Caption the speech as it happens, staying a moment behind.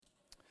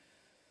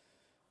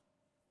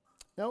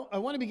Now, I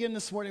want to begin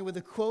this morning with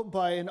a quote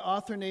by an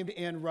author named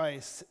Anne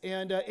Rice.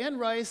 And Anne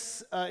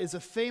Rice is a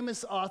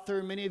famous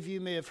author. Many of you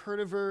may have heard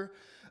of her.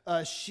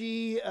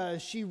 She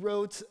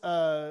wrote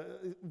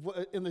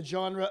in the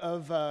genre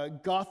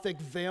of Gothic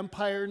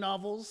vampire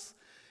novels.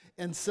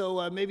 And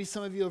so maybe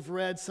some of you have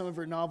read some of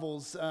her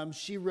novels.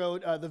 She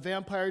wrote The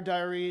Vampire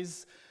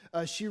Diaries.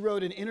 She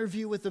wrote An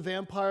Interview with the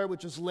Vampire,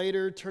 which was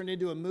later turned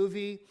into a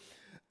movie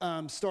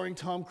starring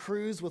Tom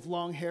Cruise with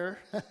long hair.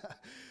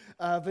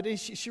 But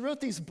she wrote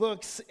these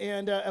books,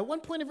 and at one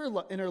point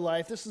in her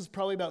life, this was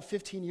probably about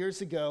 15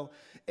 years ago,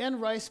 Anne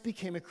Rice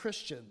became a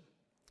Christian.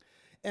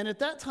 And at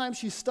that time,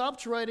 she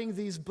stopped writing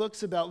these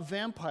books about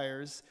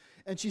vampires,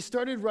 and she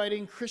started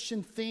writing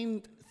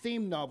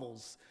Christian-themed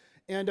novels.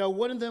 And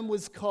one of them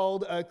was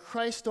called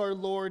Christ Our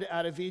Lord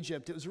Out of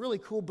Egypt. It was a really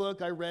cool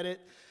book. I read it.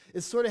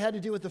 It sort of had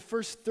to do with the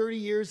first 30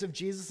 years of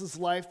Jesus'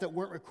 life that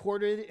weren't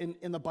recorded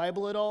in the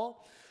Bible at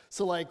all.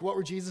 So, like, what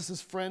were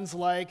Jesus' friends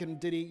like, and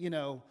did he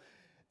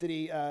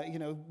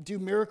do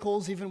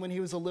miracles even when he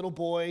was a little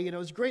boy? It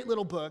was a great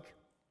little book.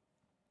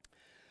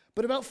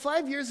 But about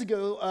 5 years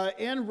ago,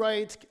 Anne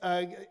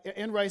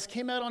Rice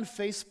came out on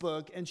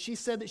Facebook, and she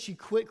said that she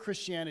quit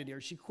Christianity,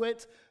 or she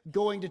quit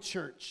going to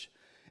church.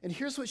 And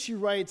here's what she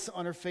writes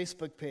on her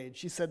Facebook page.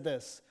 She said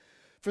this: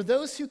 "For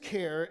those who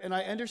care, and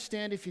I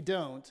understand if you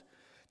don't,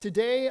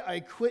 today I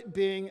quit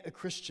being a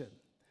Christian.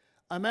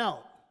 I'm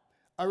out.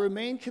 I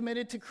remain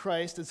committed to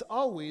Christ as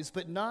always,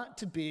 but not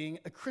to being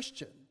a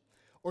Christian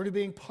or to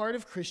being part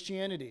of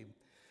Christianity.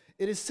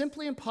 It is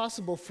simply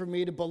impossible for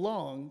me to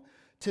belong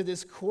to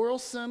this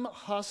quarrelsome,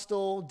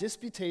 hostile,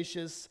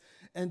 disputatious,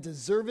 and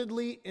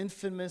deservedly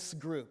infamous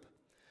group.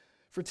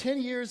 For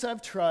 10 years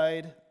I've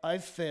tried,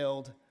 I've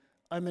failed,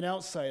 I'm an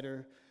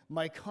outsider.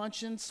 My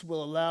conscience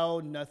will allow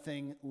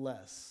nothing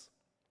less."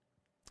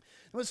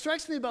 And what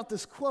strikes me about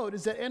this quote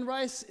is that Anne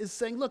Rice is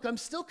saying, look, I'm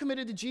still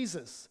committed to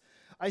Jesus.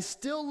 I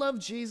still love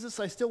Jesus.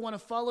 I still want to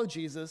follow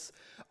Jesus.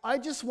 I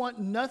just want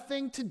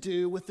nothing to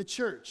do with the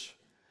church,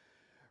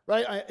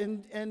 right?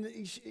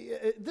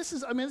 This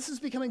is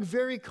becoming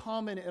very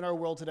common in our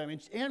world today.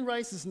 Anne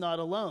Rice is not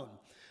alone.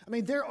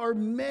 There are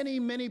many,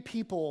 many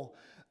people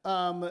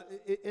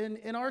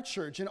in our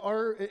church, in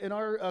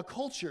our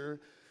culture,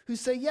 who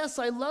say, yes,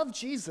 I love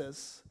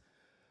Jesus,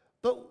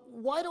 but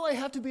why do I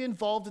have to be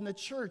involved in the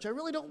church? I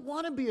really don't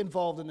want to be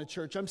involved in the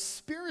church. I'm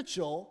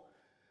spiritual,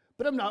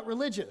 but I'm not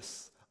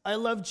religious. I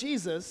love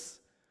Jesus.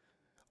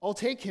 I'll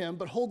take him,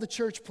 but hold the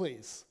church,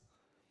 please.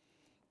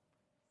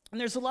 And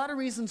there's a lot of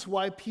reasons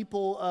why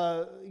people,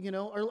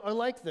 are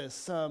like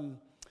this.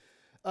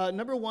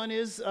 Number one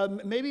is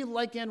maybe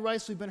like Anne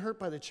Rice, we've been hurt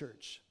by the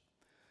church.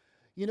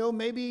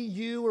 Maybe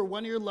you or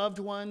one of your loved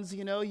ones,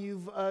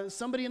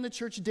 somebody in the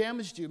church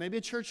damaged you. Maybe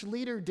a church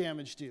leader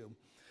damaged you.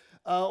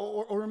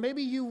 Or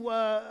maybe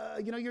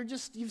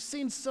you've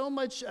seen so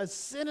much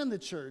sin in the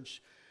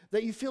church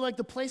that you feel like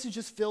the place is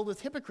just filled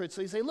with hypocrites.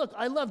 So you say, look,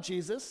 I love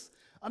Jesus.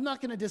 I'm not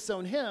going to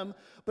disown him,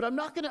 but I'm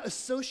not going to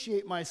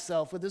associate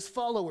myself with his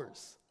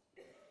followers.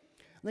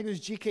 I think it was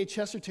G.K.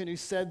 Chesterton who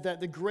said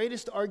that the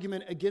greatest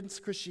argument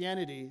against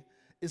Christianity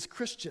is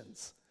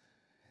Christians.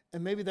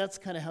 And maybe that's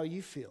kind of how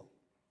you feel.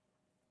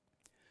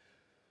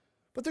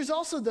 But there's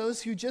also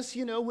those who just,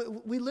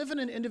 we live in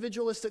an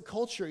individualistic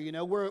culture.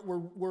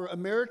 We're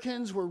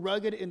Americans, we're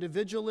rugged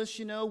individualists,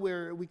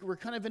 we're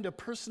kind of into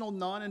personal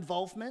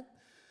non-involvement.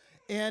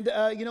 And,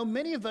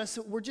 many of us,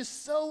 we're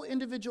just so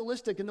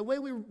individualistic. And the way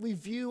we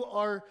view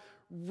our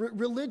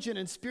religion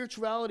and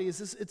spirituality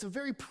is it's a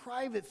very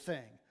private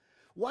thing.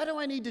 Why do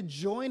I need to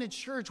join a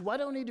church? Why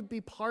do I need to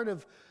be part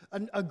of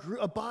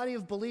a body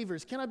of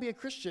believers? Can I be a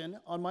Christian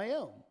on my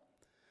own?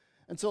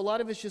 And so a lot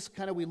of us just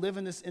we live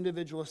in this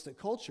individualistic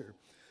culture.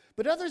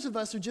 But others of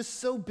us are just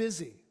so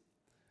busy.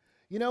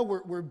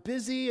 We're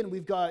busy, and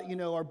we've got,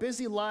 our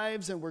busy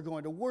lives, and we're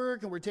going to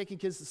work, and we're taking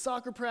kids to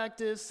soccer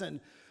practice, and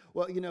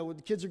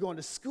the kids are going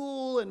to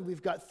school, and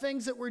we've got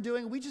things that we're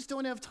doing. We just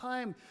don't have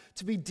time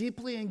to be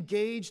deeply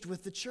engaged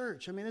with the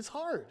church. It's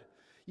hard.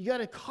 You got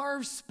to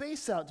carve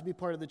space out to be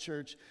part of the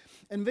church.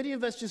 And many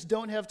of us just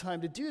don't have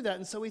time to do that.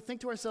 And so we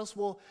think to ourselves,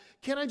 well,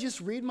 can I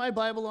just read my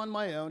Bible on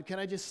my own? Can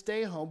I just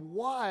stay home?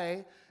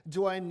 Why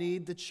do I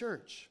need the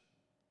church?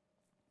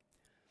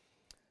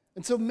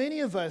 And so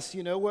many of us,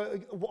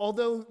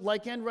 although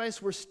like Anne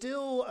Rice, we're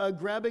still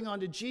grabbing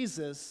onto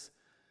Jesus,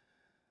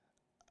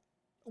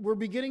 we're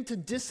beginning to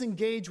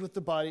disengage with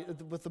the body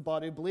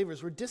of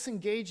believers. We're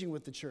disengaging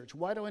with the church.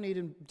 Why do I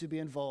need to be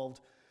involved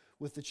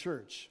with the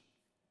church?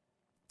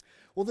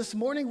 Well, this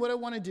morning, what I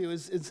want to do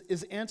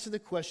is answer the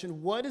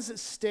question, what is at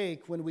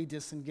stake when we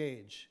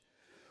disengage?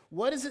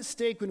 What is at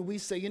stake when we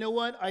say, you know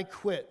what, I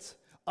quit.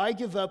 I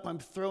give up. I'm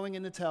throwing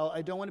in the towel.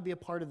 I don't want to be a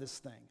part of this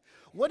thing.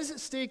 What is at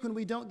stake when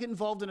we don't get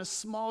involved in a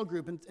small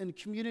group and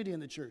community in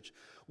the church?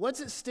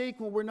 What's at stake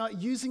when we're not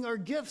using our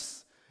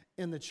gifts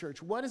in the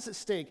church? What is at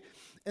stake?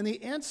 And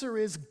the answer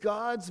is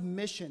God's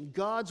mission,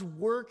 God's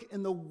work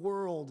in the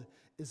world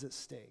is at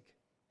stake.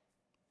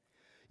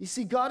 You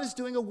see, God is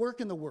doing a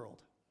work in the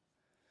world.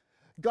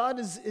 God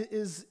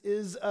is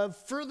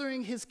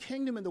furthering his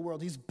kingdom in the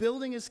world. He's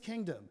building his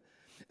kingdom.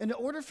 And in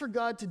order for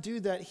God to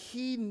do that,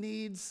 he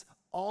needs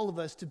all of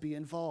us to be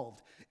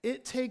involved.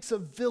 It takes a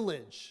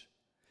village.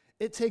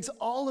 It takes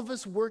all of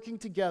us working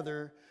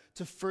together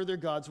to further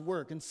God's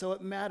work. And so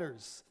it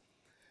matters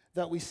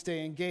that we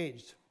stay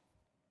engaged.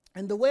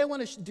 And the way I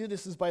want to do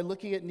this is by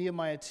looking at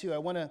Nehemiah 2. I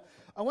want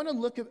to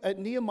look at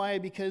Nehemiah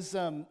because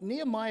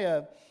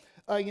Nehemiah,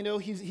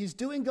 he's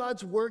doing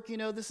God's work.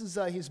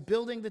 He's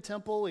building the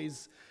temple.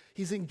 He's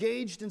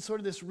engaged in sort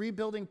of this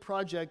rebuilding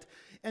project.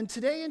 And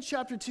today in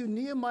chapter 2,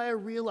 Nehemiah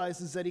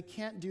realizes that he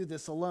can't do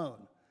this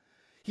alone.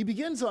 He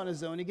begins on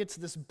his own. He gets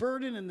this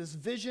burden and this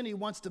vision. He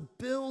wants to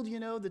build,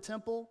 the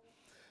temple.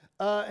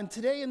 And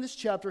today in this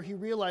chapter, he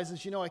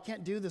realizes, I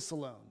can't do this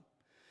alone.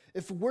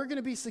 If we're going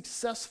to be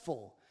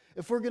successful,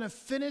 if we're going to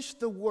finish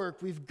the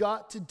work, we've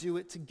got to do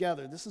it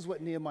together. This is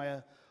what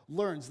Nehemiah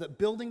learns, that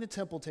building the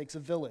temple takes a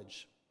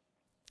village.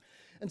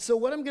 And so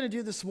what I'm going to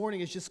do this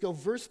morning is just go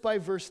verse by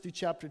verse through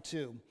chapter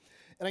 2.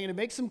 And I'm going to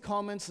make some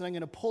comments, and I'm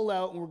going to pull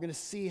out, and we're going to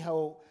see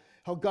how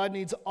God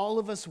needs all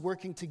of us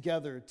working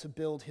together to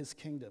build his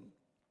kingdom.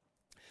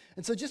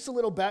 And so just a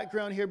little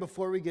background here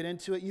before we get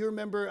into it. You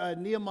remember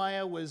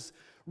Nehemiah was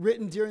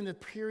written during the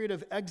period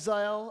of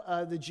exile,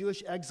 the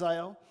Jewish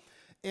exile.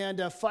 And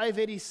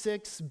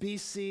 586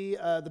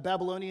 BC, the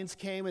Babylonians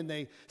came and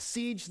they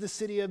sieged the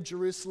city of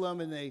Jerusalem,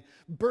 and they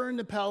burned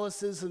the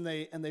palaces, and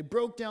they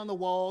broke down the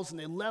walls, and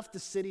they left the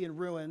city in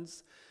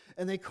ruins.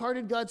 And they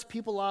carted God's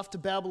people off to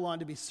Babylon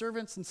to be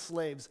servants and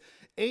slaves,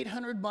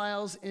 800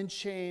 miles in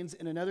chains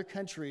in another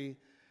country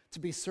to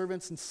be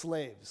servants and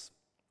slaves.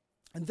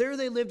 And there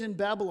they lived in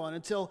Babylon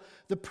until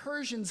the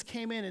Persians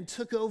came in and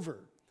took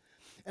over.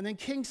 And then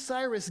King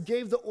Cyrus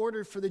gave the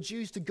order for the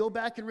Jews to go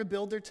back and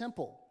rebuild their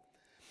temple.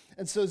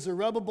 And so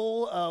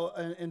Zerubbabel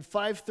in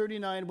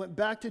 539 went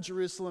back to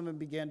Jerusalem and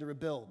began to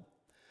rebuild.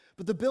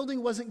 But the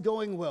building wasn't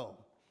going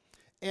well.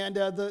 And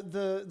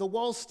the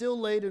walls still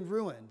laid in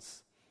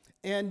ruins.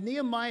 And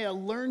Nehemiah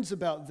learns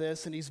about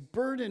this, and he's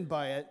burdened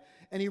by it,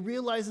 and he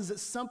realizes that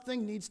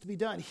something needs to be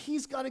done.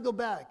 He's got to go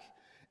back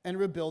and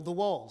rebuild the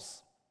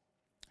walls.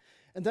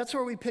 And that's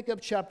where we pick up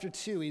chapter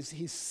 2.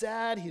 He's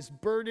sad, he's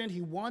burdened,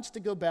 he wants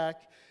to go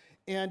back,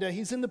 and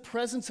he's in the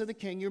presence of the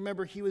king. You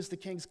remember he was the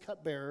king's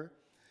cupbearer.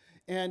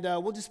 And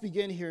we'll just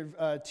begin here,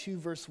 2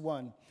 verse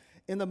 1.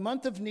 In the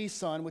month of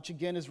Nisan, which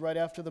again is right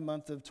after the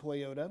month of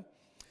Toyota,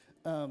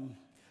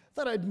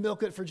 thought I'd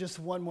milk it for just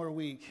one more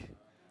week.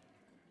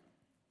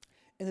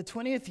 In the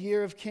 20th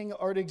year of King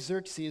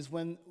Artaxerxes,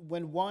 when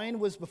wine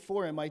was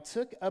before him, I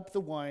took up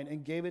the wine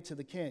and gave it to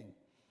the king.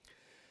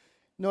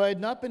 No, I had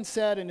not been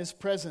sad in his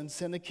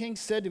presence, and the king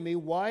said to me,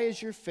 "Why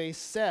is your face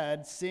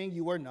sad, seeing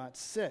you are not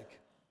sick?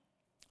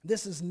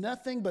 This is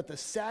nothing but the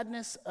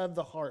sadness of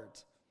the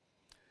heart."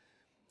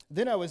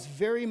 Then I was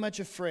very much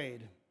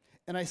afraid,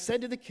 and I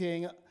said to the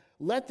king,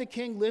 "Let the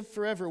king live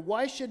forever.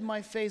 Why should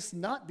my face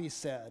not be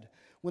sad,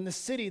 when the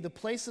city, the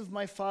place of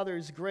my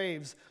father's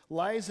graves,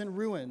 lies in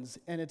ruins,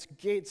 and its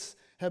gates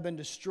have been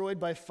destroyed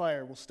by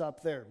fire?" We'll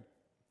stop there.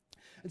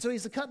 And so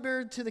he's the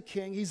cupbearer to the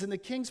king. He's in the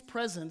king's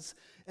presence,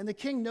 and the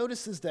king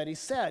notices that he's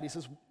sad. He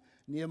says,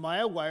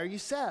 "Nehemiah, why are you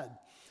sad?"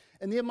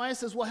 And Nehemiah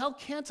says, "Well, how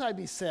can't I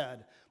be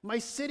sad? My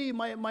city,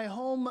 my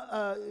home,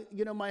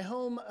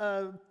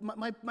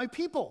 my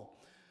people,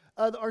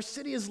 our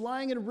city is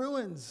lying in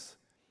ruins,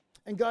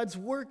 and God's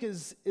work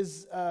is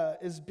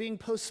being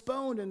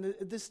postponed, and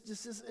this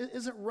just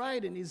isn't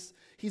right." And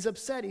he's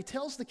upset. He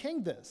tells the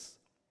king this.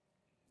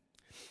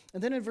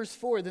 And then in verse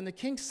 4, then the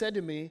king said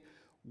to me,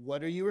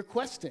 "What are you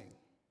requesting?"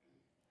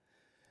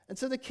 And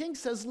so the king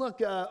says,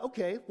 "Look,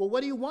 okay, well, what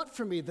do you want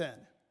from me then?"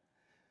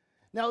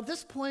 Now, at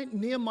this point,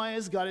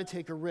 Nehemiah's got to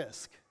take a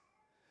risk.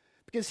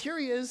 Because here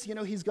he is,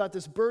 he's got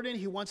this burden.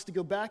 He wants to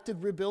go back to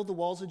rebuild the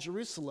walls of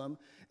Jerusalem.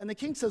 And the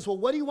king says, "Well,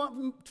 what do you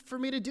want for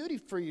me to do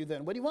for you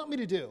then? What do you want me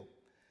to do?"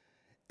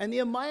 And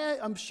Nehemiah,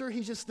 I'm sure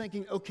he's just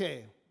thinking,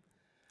 okay,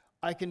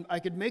 I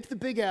could make the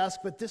big ask,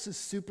 but this is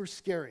super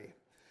scary.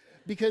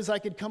 Because I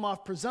could come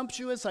off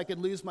presumptuous, I could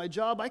lose my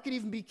job, I could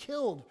even be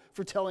killed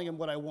for telling him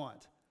what I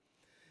want.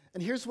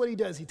 And here's what he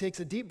does. He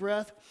takes a deep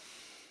breath,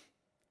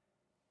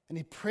 and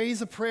he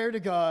prays a prayer to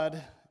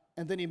God,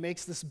 and then he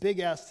makes this big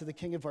ask to the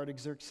king of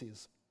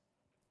Artaxerxes.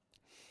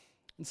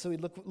 And so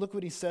look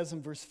what he says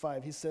in verse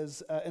 5. He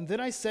says, "And then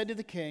I said to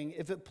the king,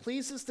 if it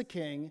pleases the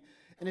king,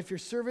 and if your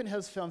servant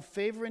has found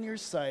favor in your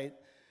sight,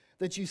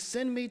 that you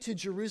send me to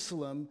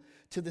Jerusalem,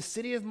 to the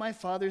city of my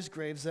father's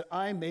graves, that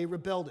I may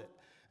rebuild it."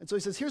 And so he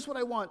says, "Here's what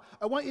I want.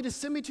 I want you to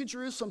send me to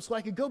Jerusalem so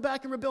I could go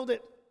back and rebuild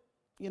it."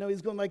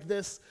 He's going like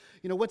this.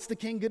 What's the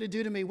king going to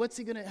do to me?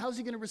 How's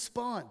he going to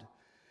respond?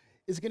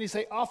 Is he going to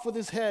say, "Off with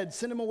his head,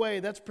 send him away"?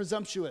 That's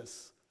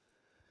presumptuous.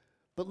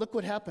 But look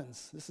what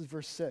happens. This is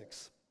verse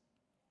 6.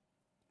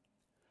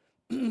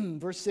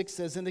 Verse 6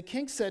 says, "And the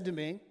king said to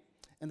me,"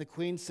 and the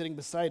queen sitting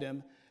beside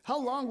him, "How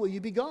long will you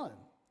be gone?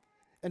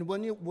 And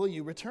when will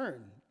you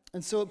return?"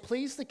 And so it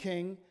pleased the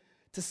king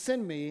to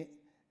send me,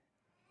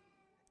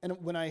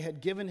 and when I had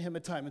given him a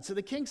time. And so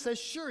the king says,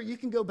 "Sure, you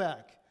can go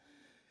back."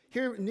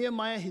 Here,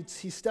 Nehemiah,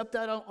 he stepped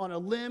out on a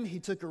limb. He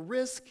took a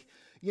risk.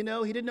 He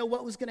didn't know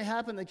what was going to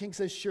happen. The king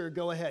says, sure,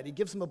 go ahead. He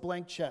gives him a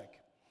blank check.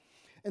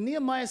 And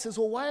Nehemiah says,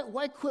 well,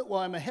 why quit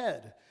while I'm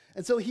ahead?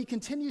 And so he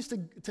continues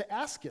to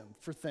ask him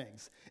for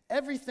things,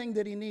 everything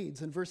that he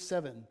needs. In verse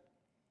 7,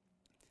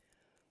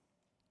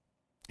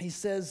 he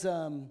says,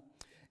 and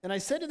I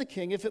said to the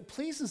king, if it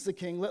pleases the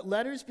king, let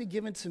letters be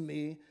given to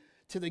me,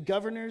 to the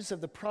governors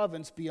of the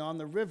province beyond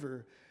the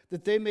river,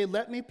 that they may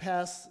let me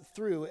pass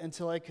through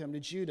until I come to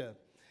Judah.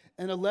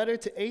 And a letter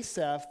to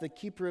Asaph, the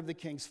keeper of the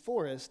king's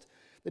forest,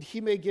 that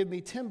he may give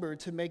me timber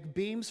to make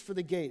beams for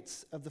the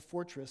gates of the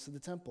fortress of the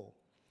temple,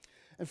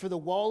 and for the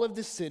wall of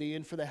the city,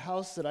 and for the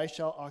house that I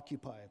shall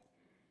occupy.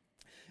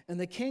 And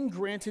the king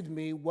granted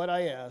me what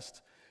I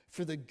asked,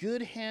 for the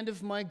good hand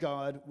of my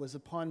God was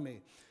upon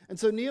me. And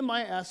so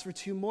Nehemiah asks for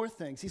 2 more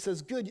things. He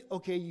says, good,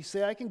 okay, you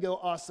say I can go,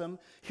 awesome.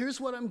 Here's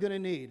what I'm going to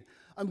need.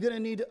 I'm going to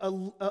need a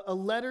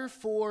letter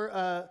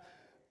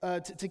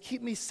to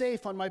keep me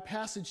safe on my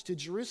passage to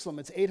Jerusalem.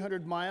 It's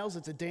 800 miles.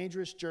 It's a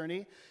dangerous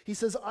journey. He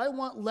says, I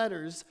want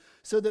letters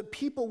so that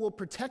people will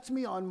protect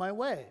me on my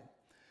way,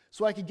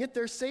 so I could get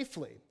there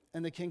safely.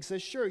 And the king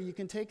says, sure, you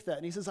can take that.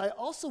 And he says, I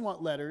also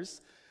want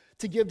letters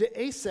to give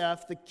to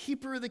Asaph, the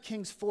keeper of the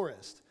king's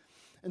forest.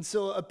 And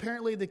so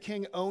apparently the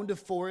king owned a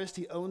forest.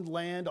 He owned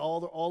land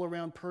all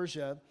around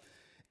Persia.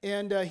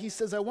 And he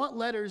says, I want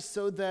letters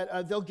so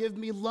that they'll give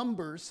me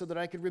lumber so that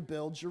I could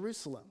rebuild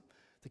Jerusalem.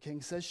 The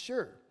king says,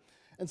 sure.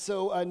 And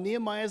so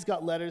Nehemiah's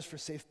got letters for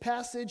safe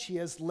passage. He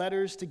has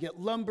letters to get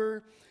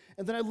lumber.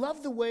 And then I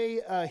love the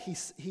way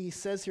he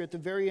says here at the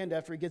very end,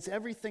 after he gets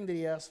everything that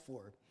he asked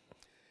for.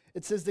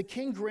 It says, the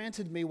king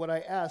granted me what I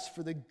asked,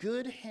 for the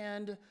good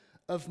hand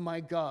of my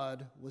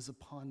God was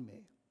upon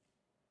me.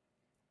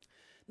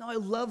 Now, I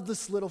love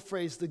this little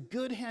phrase, the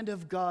good hand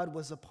of God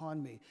was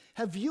upon me.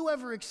 Have you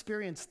ever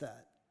experienced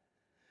that?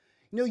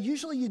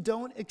 Usually you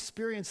don't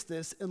experience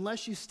this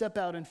unless you step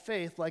out in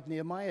faith like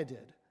Nehemiah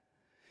did.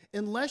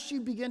 Unless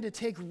you begin to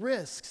take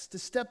risks, to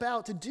step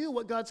out, to do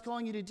what God's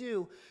calling you to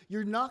do,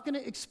 you're not going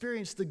to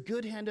experience the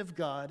good hand of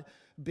God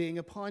being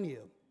upon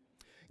you.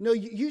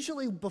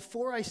 Usually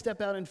before I step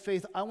out in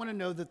faith, I want to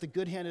know that the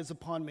good hand is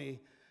upon me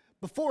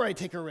before I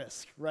take a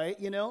risk, right?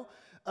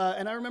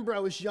 And I remember I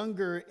was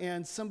younger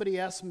and somebody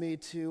asked me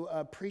to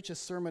preach a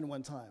sermon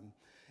one time.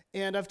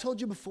 And I've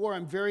told you before,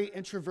 I'm very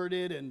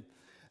introverted and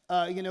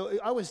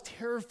I was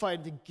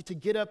terrified to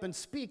get up and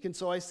speak. And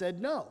so I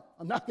said, no,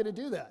 I'm not going to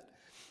do that.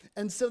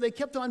 And so they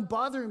kept on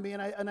bothering me.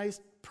 And I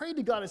prayed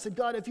to God. I said,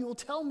 God, if you will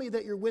tell me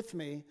that you're with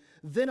me,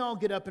 then I'll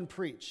get up and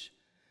preach.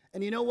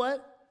 And you know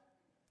what?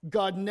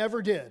 God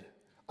never did.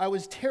 I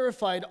was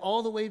terrified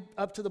all the way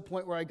up to the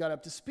point where I got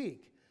up to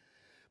speak.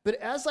 But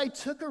as I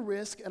took a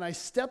risk and I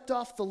stepped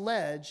off the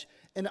ledge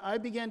and I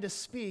began to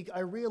speak,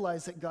 I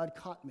realized that God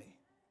caught me.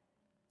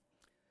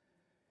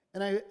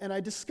 And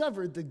I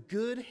discovered the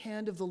good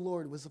hand of the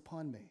Lord was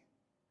upon me.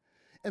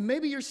 And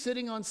maybe you're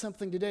sitting on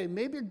something today.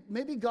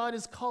 Maybe God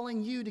is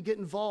calling you to get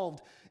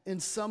involved in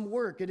some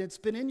work, and it's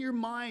been in your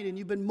mind, and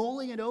you've been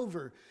mulling it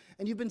over,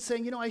 and you've been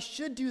saying, I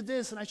should do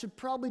this, and I should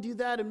probably do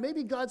that, and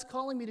maybe God's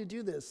calling me to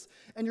do this.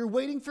 And you're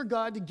waiting for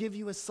God to give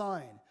you a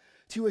sign,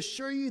 to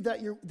assure you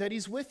that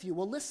He's with you.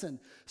 Well, listen,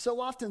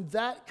 so often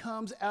that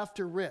comes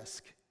after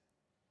risk.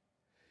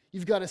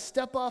 You've got to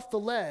step off the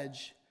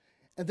ledge,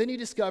 and then you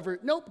discover,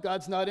 nope,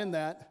 God's not in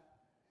that.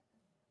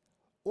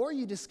 Or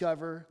you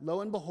discover, lo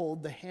and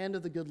behold, the hand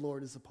of the good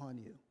Lord is upon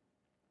you.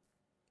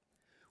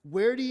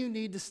 Where do you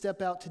need to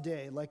step out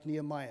today, like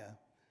Nehemiah?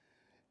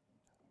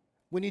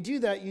 When you do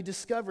that, you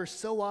discover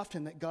so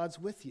often that God's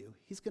with you.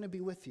 He's going to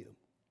be with you.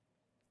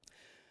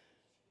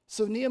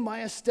 So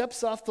Nehemiah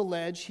steps off the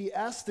ledge. He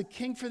asks the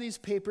king for these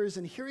papers,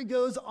 and here he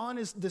goes on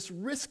this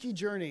risky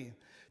journey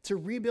to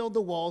rebuild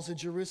the walls of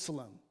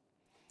Jerusalem.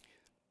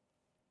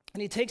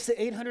 And he takes the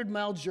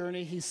 800-mile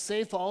journey. He's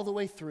safe all the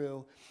way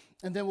through.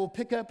 And then we'll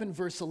pick up in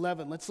verse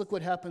 11. Let's look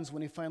what happens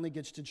when he finally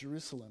gets to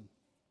Jerusalem.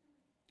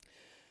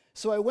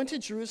 So I went to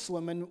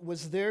Jerusalem and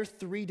was there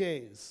 3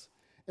 days.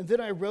 And then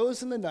I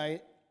rose in the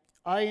night,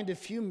 I and a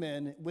few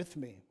men with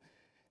me.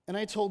 And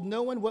I told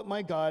no one what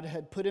my God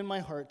had put in my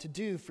heart to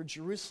do for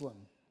Jerusalem.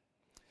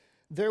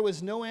 There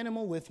was no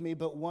animal with me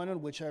but one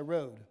on which I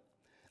rode.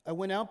 I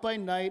went out by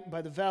night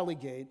by the valley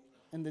gate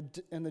and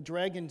the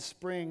dragon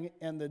spring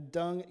and the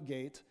dung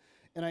gate,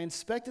 and I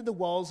inspected the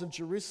walls of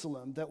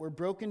Jerusalem that were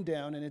broken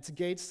down and its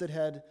gates that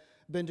had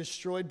been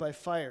destroyed by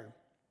fire.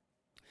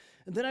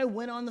 And then I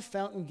went on the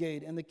fountain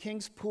gate and the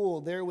king's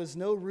pool. There was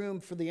no room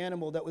for the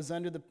animal that was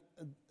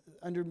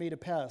under me to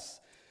pass.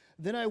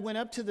 Then I went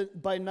up in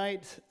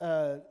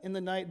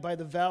the night by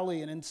the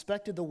valley and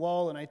inspected the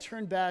wall, and I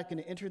turned back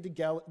and entered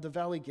the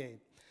valley gate,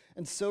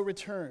 and so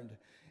returned.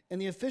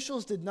 And the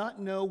officials did not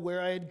know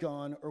where I had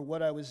gone or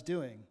what I was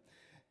doing.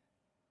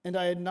 And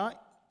I had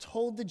not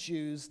told the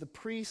Jews, the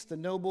priests, the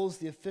nobles,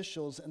 the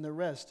officials, and the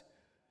rest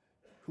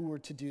who were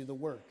to do the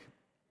work.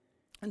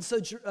 And so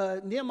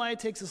Nehemiah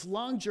takes this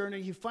long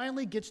journey. He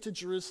finally gets to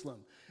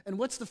Jerusalem. And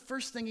what's the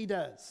first thing he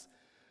does?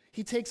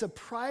 He takes a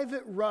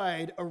private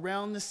ride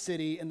around the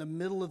city in the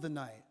middle of the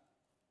night.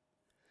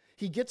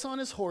 He gets on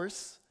his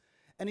horse,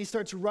 and he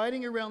starts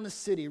riding around the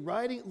city,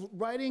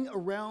 riding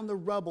around the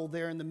rubble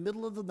there in the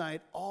middle of the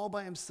night all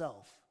by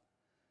himself.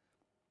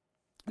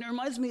 And it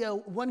reminds me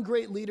of one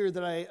great leader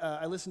that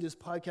I listen to his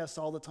podcast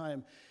all the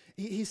time.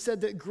 He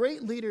said that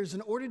great leaders, in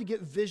order to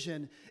get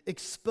vision,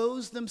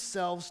 expose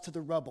themselves to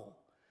the rubble.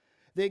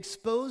 They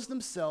expose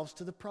themselves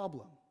to the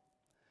problem.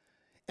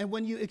 And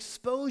when you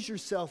expose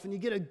yourself and you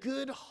get a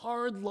good,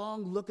 hard,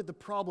 long look at the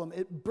problem,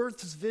 it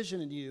births vision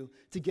in you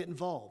to get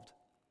involved.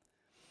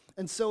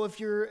 And so if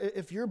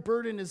your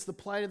burden is the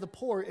plight of the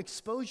poor,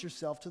 expose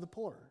yourself to the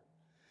poor.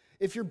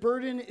 If your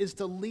burden is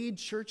to lead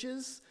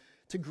churches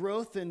to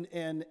growth and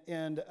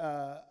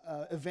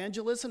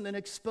evangelism, then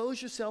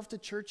expose yourself to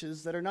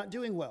churches that are not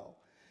doing well.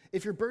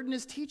 If your burden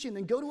is teaching,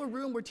 then go to a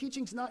room where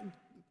teaching's not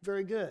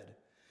very good.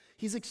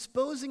 He's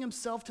exposing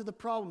himself to the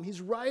problem. He's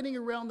riding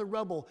around the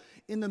rubble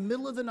in the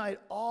middle of the night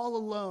all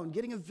alone,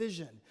 getting a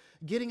vision,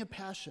 getting a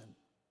passion.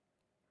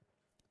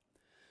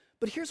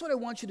 But here's what I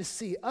want you to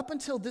see. Up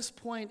until this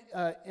point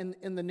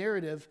in the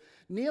narrative,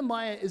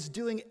 Nehemiah is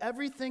doing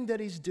everything that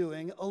he's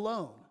doing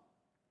alone.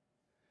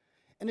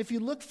 And if you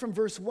look from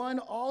verse 1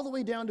 all the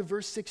way down to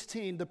verse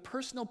 16, the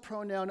personal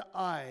pronoun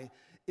I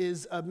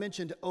is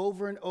mentioned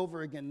over and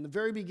over again. In the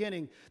very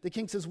beginning, the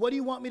king says, "What do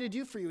you want me to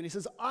do for you?" And he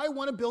says, "I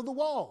want to build the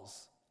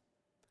walls."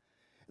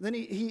 And then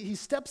he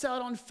steps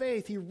out on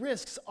faith. He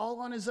risks all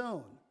on his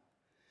own.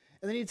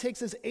 And then he takes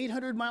this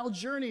 800-mile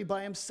journey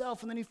by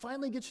himself, and then he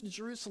finally gets to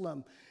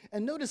Jerusalem.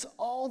 And notice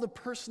all the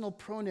personal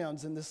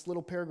pronouns in this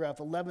little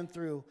paragraph, 11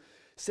 through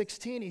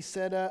 16. He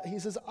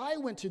says, "I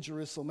went to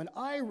Jerusalem, and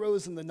I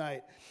rose in the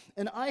night,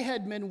 and I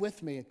had men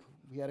with me."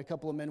 He had a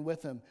couple of men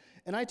with him.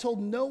 "And I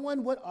told no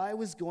one what I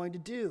was going to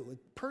do."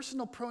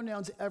 Personal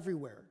pronouns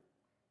everywhere.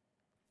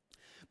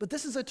 But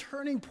this is a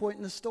turning point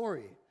in the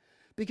story,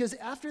 because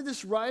after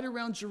this ride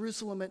around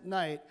Jerusalem at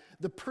night,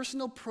 the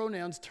personal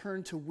pronouns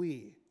turn to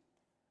we.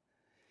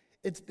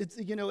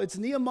 It's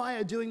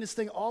Nehemiah doing this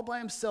thing all by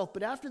himself,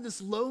 but after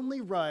this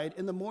lonely ride,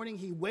 in the morning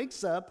he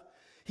wakes up,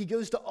 he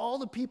goes to all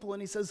the people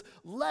and he says,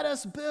 "Let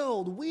us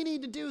build, we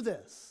need to do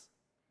this."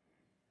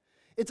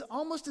 It's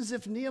almost as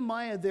if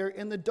Nehemiah there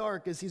in the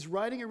dark, as he's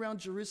riding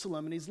around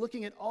Jerusalem and he's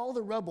looking at all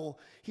the rubble,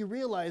 he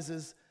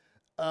realizes,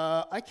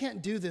 I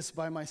can't do this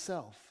by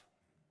myself.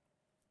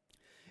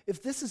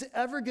 If this is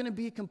ever going to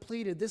be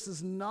completed, this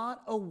is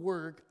not a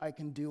work I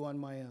can do on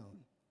my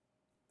own.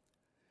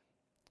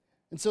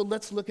 And so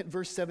let's look at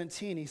verse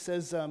 17. He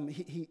says,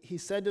 he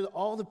said to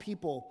all the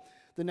people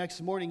the next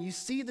morning, "You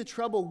see the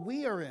trouble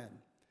we are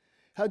in,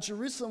 how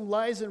Jerusalem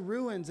lies in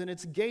ruins and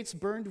its gates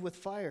burned with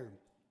fire.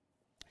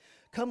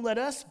 Come, let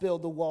us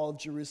build the wall of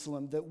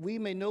Jerusalem, that we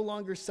may no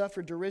longer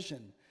suffer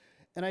derision."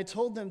 And I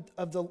told them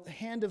of the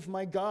hand of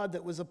my God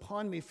that was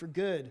upon me for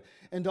good,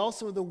 and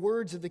also of the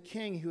words of the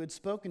king who had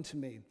spoken to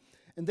me.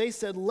 And they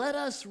said, "Let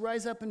us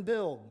rise up and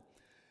build."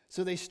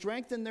 So they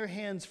strengthened their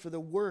hands for the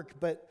work.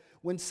 But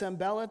when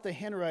Sanballat the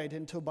Hanarite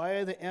and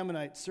Tobiah the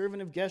Ammonite,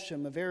 servant of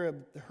Geshem of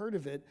Arab, heard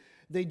of it,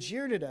 they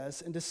jeered at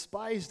us and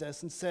despised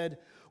us and said,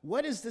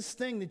 "What is this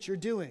thing that you're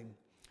doing?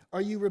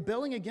 Are you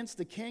rebelling against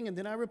the king?" And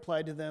then I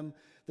replied to them,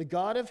 "The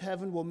God of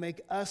heaven will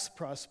make us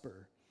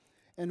prosper,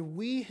 and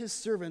we, his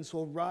servants,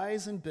 will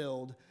rise and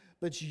build,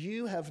 but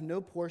you have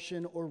no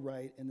portion or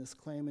right in this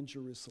claim in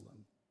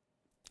Jerusalem."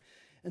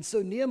 And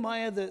so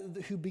Nehemiah,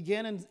 who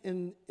began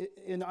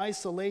in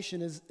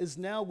isolation, is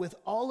now with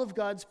all of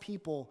God's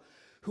people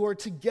who are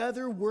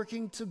together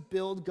working to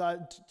build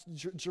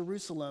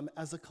Jerusalem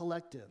as a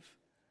collective.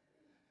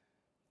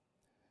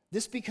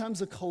 This becomes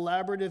a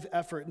collaborative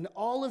effort. And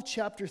all of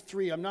chapter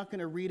 3, I'm not going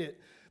to read it,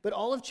 but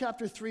all of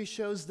chapter 3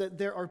 shows that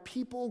there are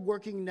people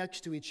working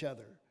next to each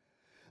other.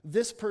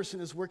 This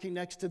person is working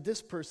next to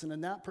this person,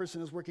 and that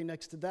person is working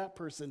next to that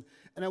person.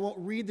 And I won't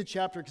read the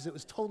chapter because it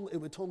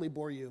would totally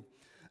bore you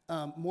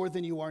more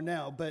than you are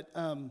now. But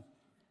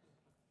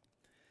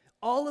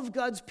all of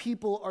God's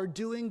people are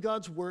doing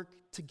God's work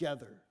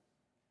together.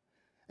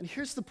 And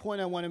here's the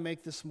point I want to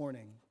make this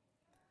morning.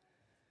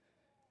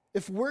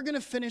 If we're going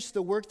to finish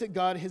the work that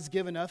God has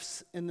given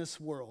us in this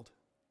world,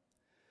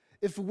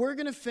 if we're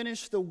going to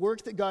finish the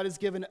work that God has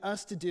given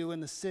us to do in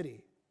the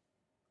city,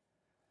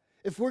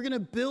 if we're going to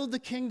build the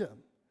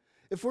kingdom,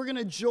 if we're going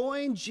to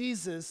join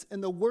Jesus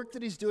in the work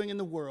that he's doing in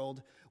the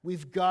world,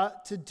 we've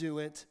got to do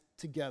it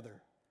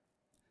together.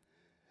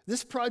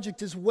 This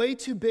project is way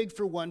too big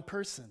for one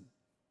person.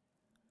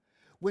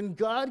 When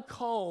God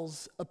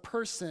calls a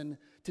person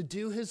to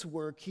do his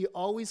work, he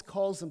always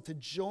calls them to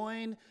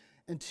join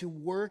and to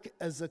work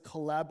as a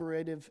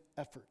collaborative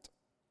effort.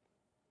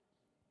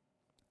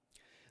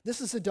 This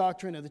is the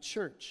doctrine of the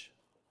church.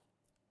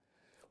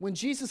 When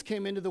Jesus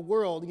came into the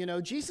world,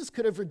 Jesus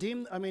could have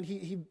redeemed,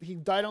 he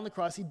died on the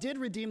cross. He did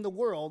redeem the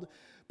world,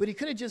 but he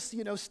could have just,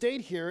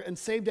 stayed here and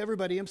saved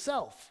everybody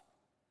himself.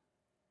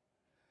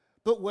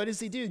 But what does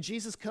he do?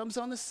 Jesus comes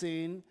on the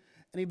scene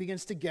and he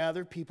begins to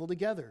gather people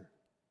together.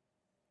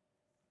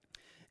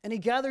 And he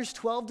gathers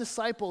 12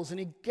 disciples and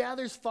he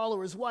gathers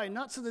followers. Why?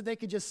 Not so that they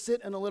could just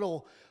sit in a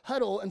little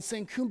huddle and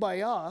sing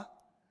Kumbaya,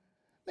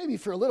 maybe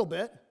for a little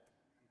bit,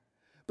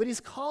 but he's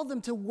called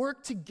them to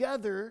work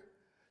together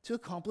to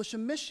accomplish a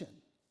mission.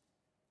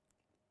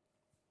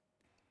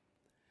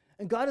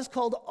 And God has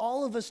called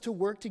all of us to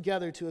work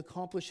together to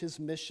accomplish his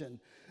mission.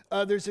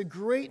 There's a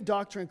great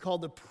doctrine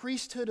called the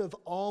priesthood of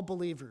all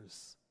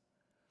believers.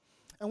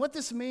 And what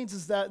this means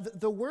is that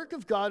the work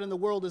of God in the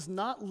world is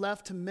not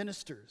left to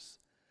ministers.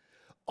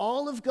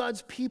 All of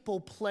God's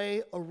people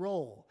play a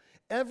role.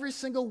 Every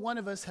single one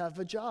of us has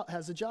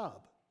a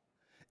job.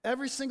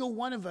 Every single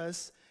one of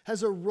us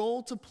has a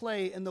role to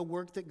play in the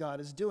work that God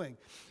is doing.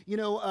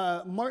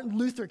 Martin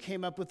Luther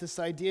came up with this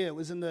idea. It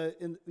was in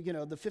the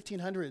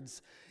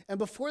 1500s. And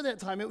before that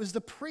time, it was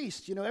the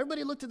priest.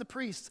 Everybody looked at the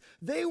priests.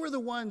 They were the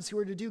ones who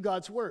were to do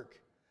God's work.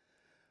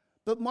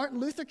 But Martin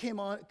Luther came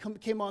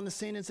on the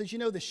scene and says,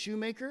 the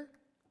shoemaker,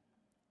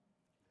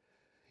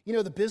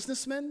 the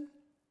businessman,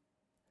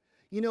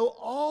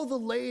 all the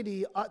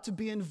laity ought to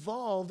be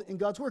involved in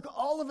God's work.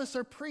 All of us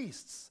are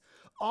priests.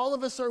 All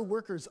of us are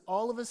workers.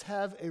 All of us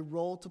have a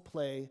role to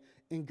play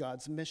in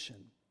God's mission.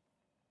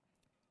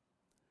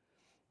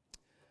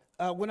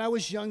 When I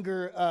was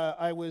younger,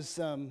 I went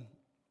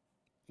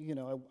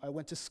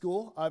to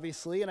school,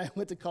 obviously, and I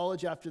went to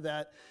college after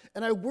that,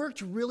 and I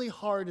worked really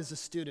hard as a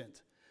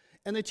student.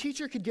 And the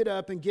teacher could get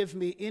up and give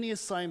me any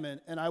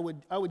assignment, and I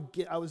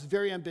was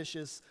very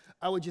ambitious.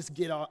 I would just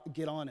get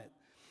on it.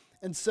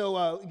 And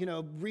so,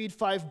 read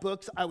 5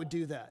 books, I would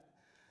do that.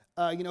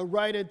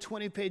 Write a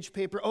 20-page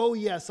paper. Oh,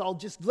 yes,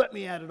 let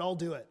me at it. I'll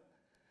do it.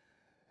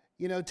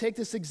 Take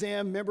this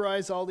exam,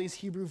 memorize all these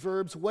Hebrew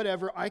verbs,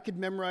 whatever. I could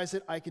memorize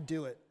it. I could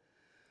do it.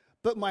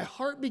 But my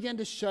heart began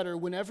to shudder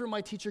whenever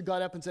my teacher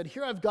got up and said,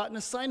 here, I've got an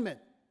assignment,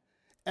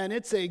 and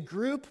it's a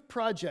group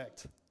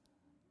project.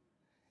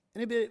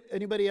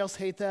 Anybody else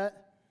hate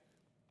that?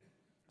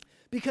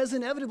 Because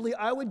inevitably,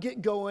 I would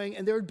get going,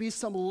 and there would be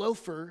some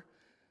loafer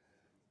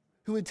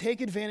who would take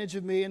advantage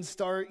of me and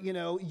start,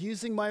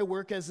 using my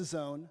work as his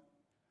own.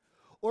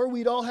 Or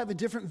we'd all have a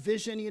different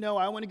vision.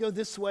 I want to go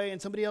this way,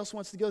 and somebody else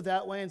wants to go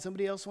that way, and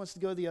somebody else wants to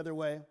go the other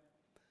way.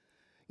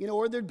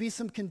 Or there'd be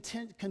some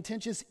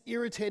contentious,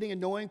 irritating,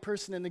 annoying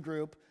person in the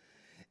group.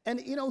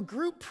 And,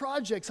 group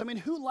projects,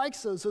 who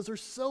likes those? Those are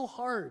so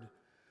hard.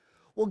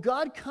 Well,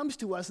 God comes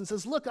to us and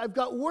says, look, I've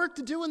got work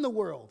to do in the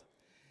world.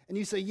 And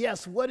you say,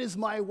 yes, what is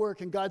my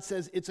work? And God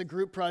says, it's a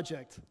group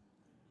project.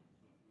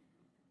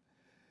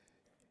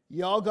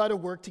 Y'all got to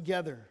work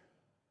together.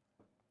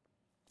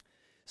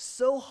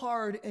 So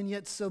hard and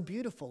yet so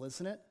beautiful,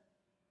 isn't it?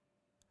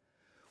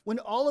 When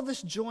all of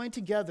us join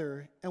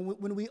together and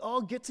when we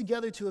all get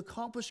together to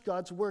accomplish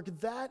God's work,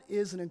 that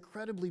is an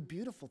incredibly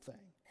beautiful thing.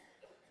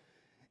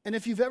 And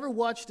if you've ever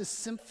watched a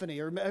symphony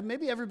or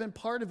maybe ever been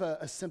part of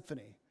a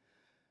symphony,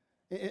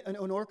 an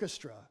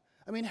orchestra,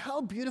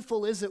 how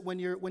beautiful is it when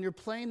you're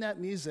playing that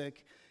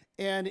music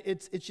and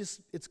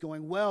it's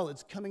going well,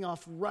 it's coming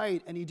off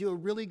right, and you do a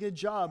really good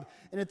job.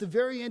 And at the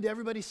very end,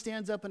 everybody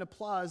stands up and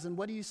applauds. And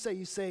what do you say?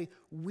 You say,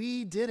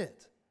 we did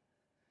it.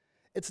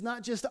 It's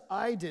not just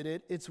I did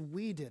it, it's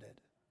we did it.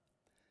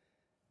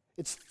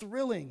 It's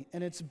thrilling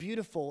and it's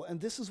beautiful.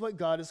 And this is what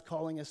God is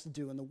calling us to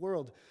do in the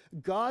world.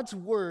 God's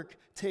work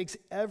takes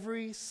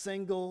every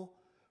single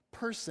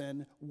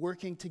person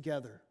working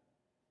together.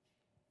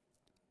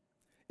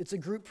 It's a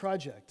group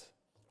project.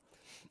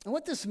 And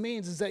what this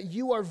means is that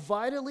you are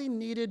vitally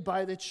needed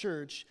by the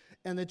church,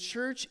 and the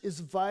church is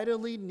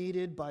vitally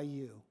needed by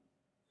you.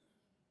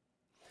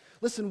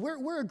 Listen,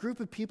 we're a group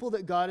of people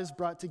that God has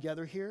brought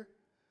together here.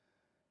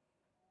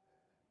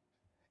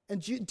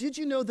 And did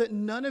you know that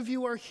none of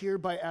you are here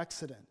by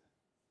accident?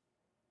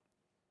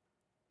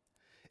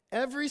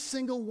 Every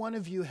single one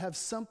of you have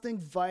something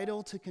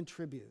vital to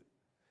contribute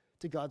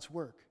to God's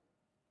work.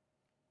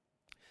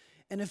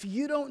 And if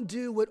you don't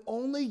do what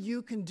only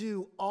you can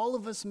do, all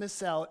of us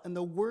miss out, and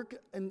the work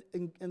and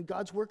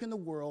God's work in the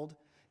world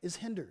is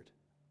hindered.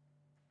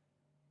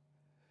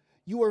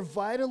 You are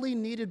vitally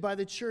needed by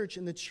the church,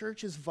 and the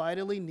church is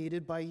vitally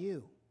needed by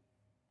you.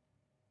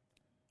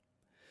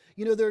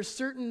 There are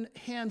certain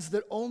hands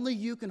that only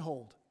you can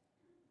hold.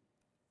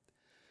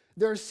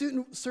 There are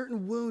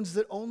certain wounds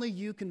that only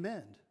you can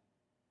mend.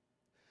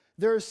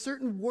 There is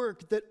certain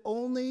work that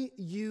only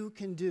you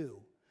can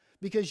do.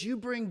 Because you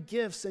bring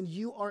gifts and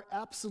you are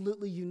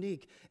absolutely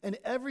unique. And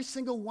every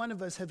single one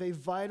of us have a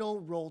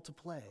vital role to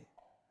play.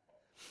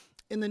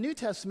 In the New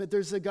Testament,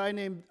 there's a guy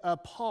named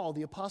Paul,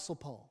 the Apostle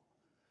Paul.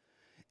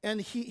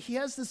 And he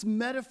has this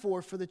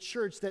metaphor for the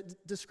church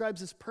that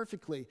describes this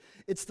perfectly.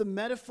 It's the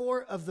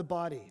metaphor of the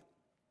body.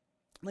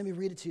 Let me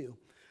read it to you.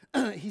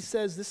 He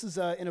says, this is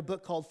in a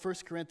book called 1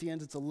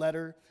 Corinthians. It's a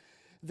letter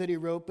that he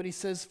wrote. But he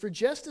says, for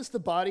just as the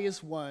body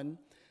is one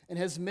and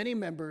has many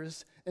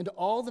members, and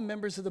all the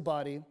members of the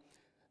body,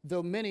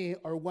 though many,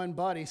 are one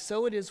body,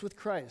 so it is with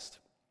Christ.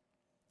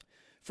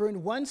 For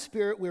in one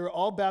Spirit we were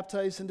all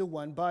baptized into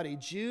one body,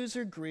 Jews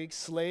or Greeks,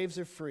 slaves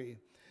or free,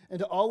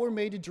 and all were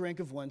made to drink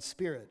of one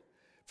Spirit.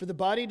 For the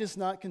body does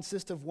not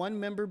consist of one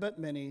member but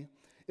many.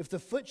 If the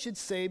foot should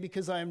say,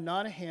 because I am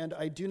not a hand,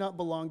 I do not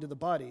belong to the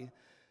body,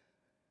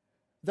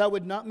 that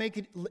would not make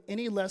it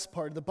any less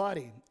part of the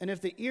body. And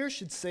if the ear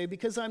should say,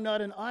 because I'm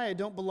not an eye, I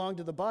don't belong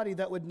to the body,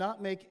 that would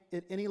not make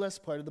it any less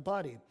part of the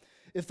body.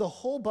 If the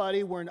whole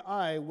body were an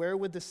eye, where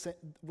would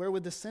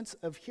the sense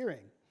of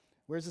hearing?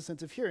 Where's the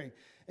sense of hearing?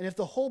 And if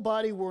the whole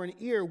body were an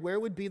ear, where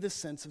would be the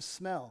sense of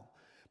smell?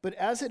 But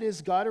as it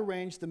is, God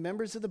arranged the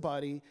members of the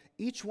body,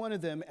 each one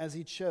of them as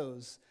he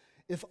chose.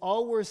 If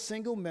all were a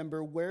single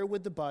member, where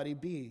would the body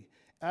be?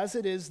 As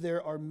it is,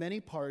 there are many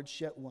parts,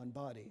 yet one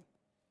body.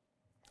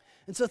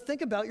 And so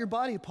think about your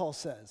body, Paul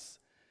says.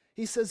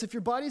 He says if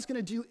your body's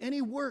going to do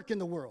any work in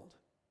the world,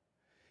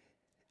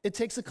 it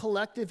takes a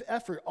collective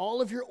effort.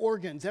 All of your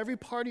organs, every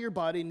part of your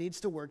body needs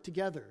to work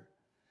together.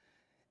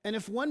 And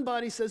if one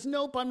body says,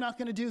 nope, I'm not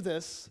going to do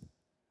this,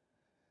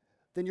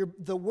 then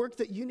the work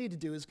that you need to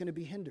do is going to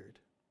be hindered.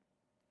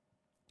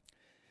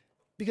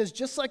 Because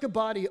just like a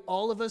body,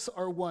 all of us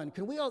are one.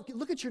 Can we all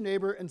look at your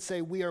neighbor and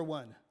say, we are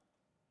one?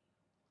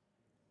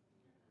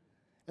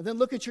 And then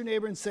look at your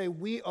neighbor and say,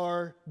 we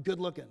are good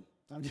looking.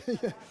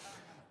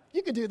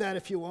 You can do that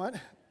if you want.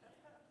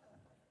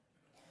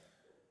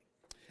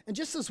 And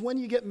just as when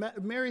you get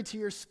married to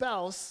your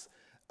spouse,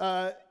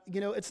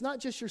 it's not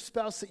just your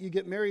spouse that you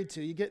get married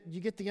to. You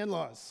get the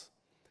in-laws.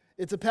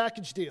 It's a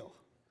package deal.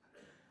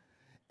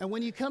 And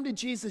when you come to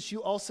Jesus,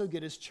 you also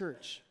get his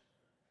church.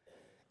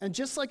 And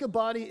just like a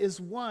body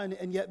is one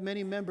and yet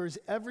many members,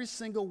 every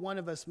single one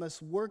of us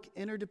must work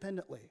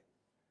interdependently.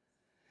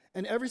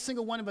 And every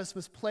single one of us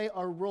must play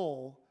our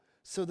role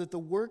so that the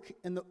work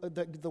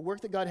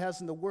that God has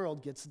in the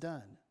world gets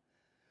done.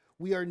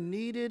 We are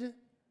needed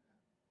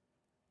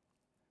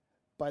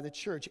by the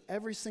church,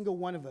 every single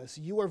one of us.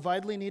 You are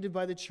vitally needed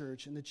by the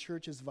church, and the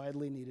church is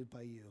vitally needed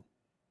by you.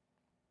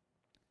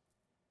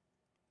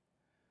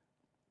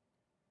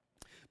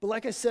 But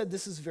like I said,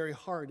 this is very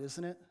hard,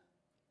 isn't it?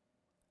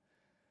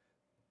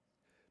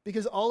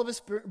 Because all of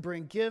us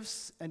bring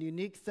gifts and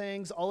unique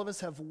things. All of us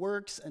have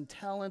works and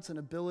talents and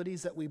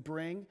abilities that we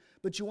bring.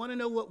 But you want to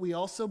know what we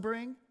also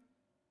bring?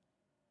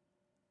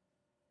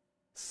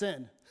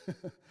 Sin.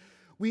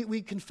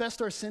 We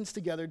confessed our sins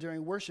together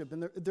during worship,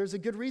 and there's a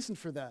good reason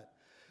for that.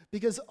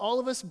 Because all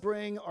of us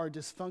bring our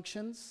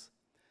dysfunctions,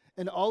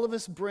 and all of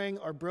us bring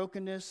our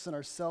brokenness and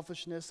our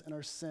selfishness and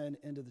our sin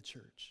into the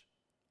church.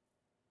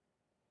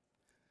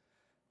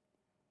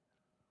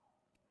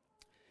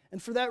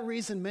 And for that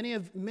reason, many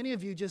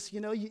of you just,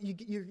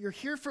 you're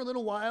here for a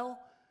little while,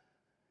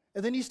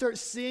 and then you start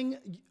seeing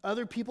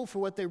other people for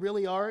what they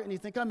really are, and you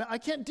think, I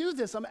can't do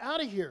this, I'm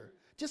out of here.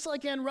 Just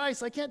like Ann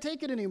Rice, I can't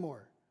take it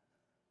anymore.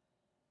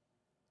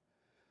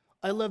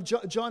 I love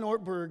John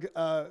Ortberg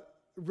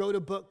wrote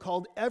a book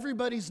called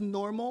Everybody's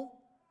Normal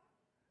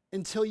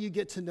Until You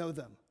Get to Know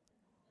Them.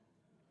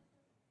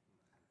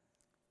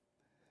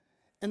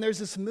 And there's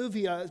this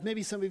movie,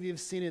 maybe some of you have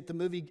seen it, the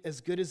movie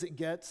As Good As It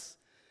Gets.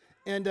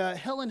 And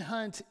Helen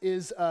Hunt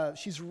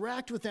she's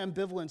racked with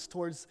ambivalence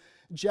towards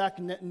Jack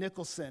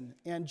Nicholson.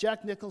 And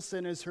Jack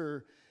Nicholson is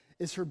her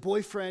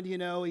boyfriend,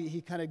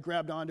 he kind of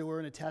grabbed onto her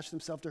and attached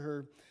himself to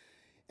her.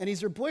 And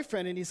he's her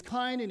boyfriend, and he's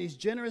kind, and he's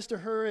generous to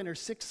her and her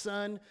sick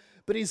son.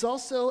 But he's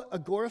also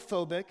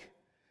agoraphobic,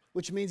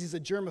 which means he's a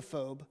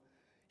germaphobe.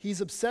 He's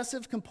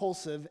obsessive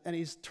compulsive, and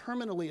he's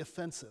terminally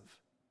offensive.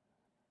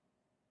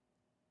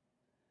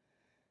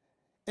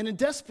 And in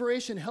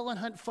desperation, Helen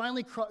Hunt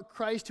finally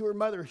cries to her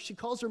mother. She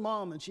calls her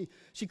mom, and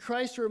she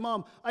cries to her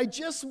mom, I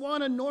just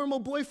want a normal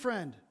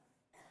boyfriend.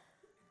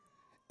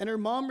 And her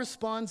mom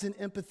responds in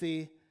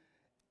empathy,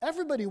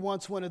 everybody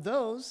wants one of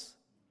those.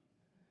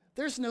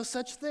 There's no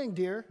such thing,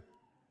 dear.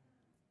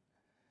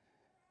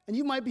 And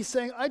you might be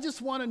saying, I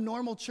just want a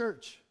normal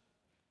church.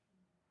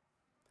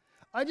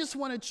 I just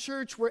want a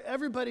church where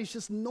everybody's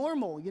just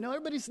normal.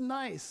 Everybody's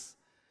nice.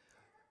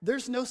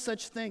 There's no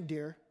such thing,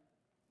 dear.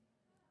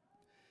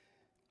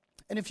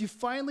 And if you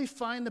finally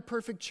find the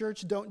perfect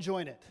church, don't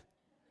join it,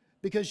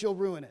 because you'll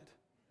ruin it.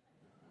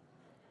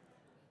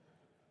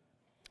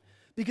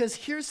 Because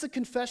here's the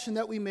confession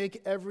that we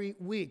make every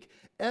week.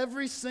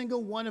 Every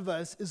single one of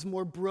us is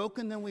more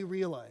broken than we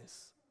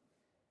realize.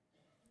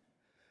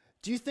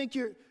 Do you think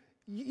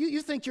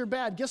you think you're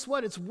bad? Guess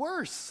what? It's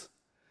worse.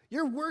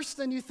 You're worse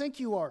than you think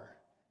you are.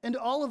 And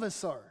all of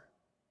us are.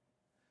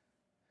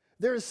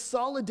 There is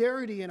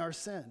solidarity in our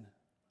sin.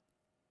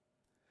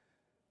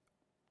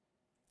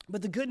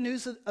 But the good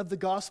news of the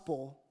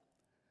gospel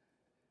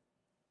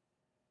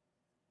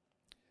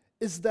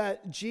is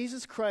that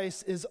Jesus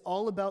Christ is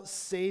all about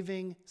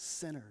saving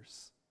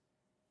sinners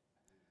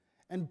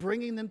and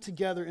bringing them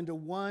together into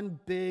one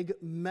big,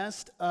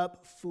 messed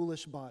up,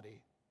 foolish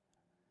body.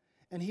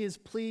 And he is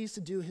pleased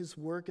to do his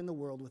work in the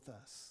world with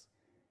us.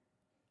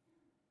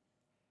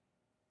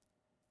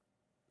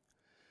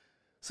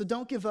 So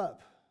don't give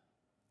up.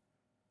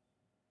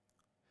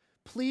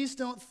 Please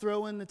don't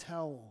throw in the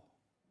towel.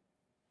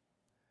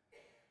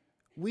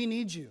 We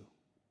need you,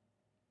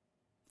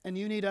 and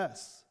you need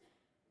us.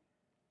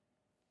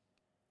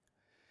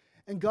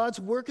 And God's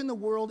work in the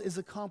world is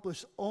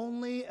accomplished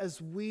only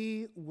as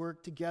we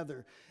work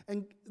together.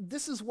 And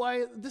this is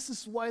why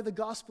the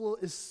gospel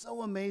is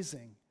so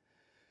amazing.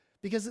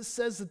 because it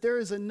says that there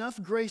is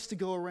enough grace to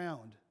go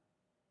around.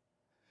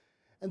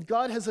 And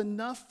God has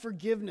enough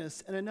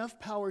forgiveness and enough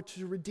power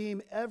to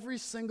redeem every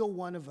single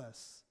one of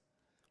us.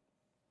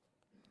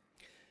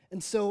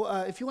 And so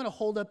if you want to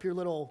hold up your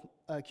little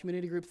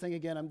community group thing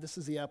again, this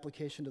is the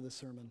application to the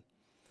sermon.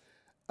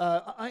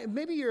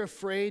 Maybe you're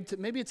afraid,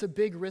 maybe it's a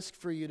big risk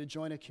for you to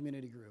join a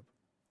community group.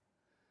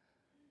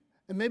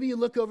 And maybe you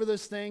look over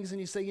those things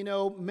and you say,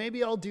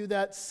 maybe I'll do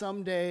that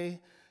someday.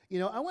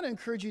 I want to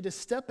encourage you to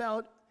step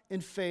out in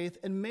faith,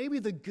 and maybe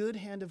the good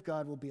hand of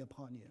God will be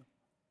upon you.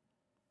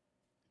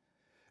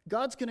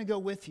 God's going to go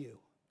with you.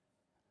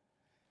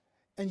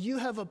 And you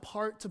have a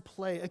part to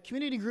play. A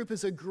community group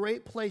is a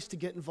great place to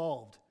get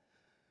involved.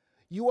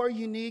 You are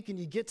unique, and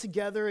you get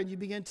together and you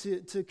begin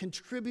to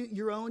contribute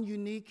your own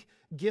unique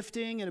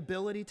gifting and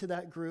ability to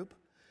that group.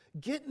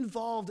 Get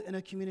involved in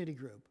a community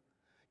group.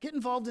 Get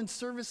involved in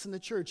service in the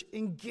church.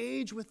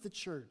 Engage with the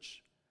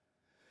church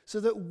so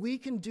that we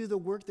can do the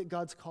work that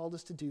God's called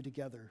us to do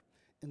together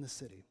in the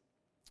city.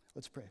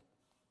 Let's pray.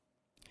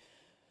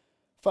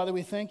 Father,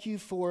 we thank you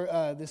for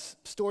this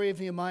story of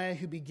Nehemiah,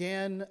 who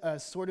began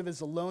sort of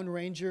as a lone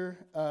ranger,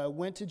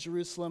 went to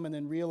Jerusalem, and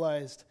then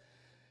realized,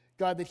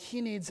 God, that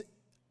he needs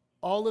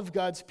all of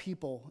God's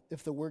people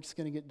if the work's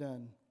going to get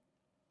done.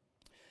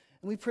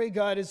 And we pray,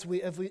 God, as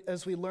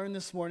we learn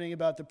this morning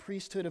about the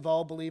priesthood of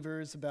all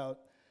believers, about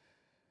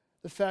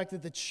the fact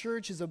that the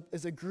church is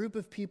a group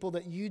of people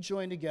that you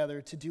join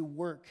together to do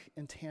work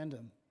in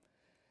tandem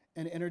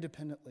and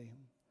interdependently.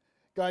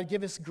 God,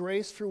 give us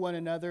grace for one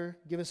another.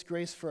 Give us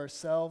grace for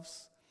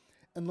ourselves.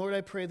 And Lord,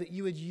 I pray that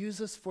you would use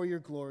us for your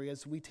glory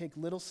as we take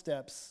little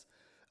steps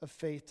of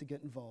faith to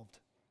get involved.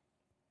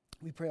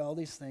 We pray all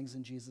these things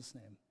in Jesus'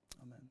 name.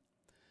 Amen.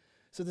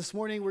 So this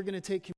morning we're going to take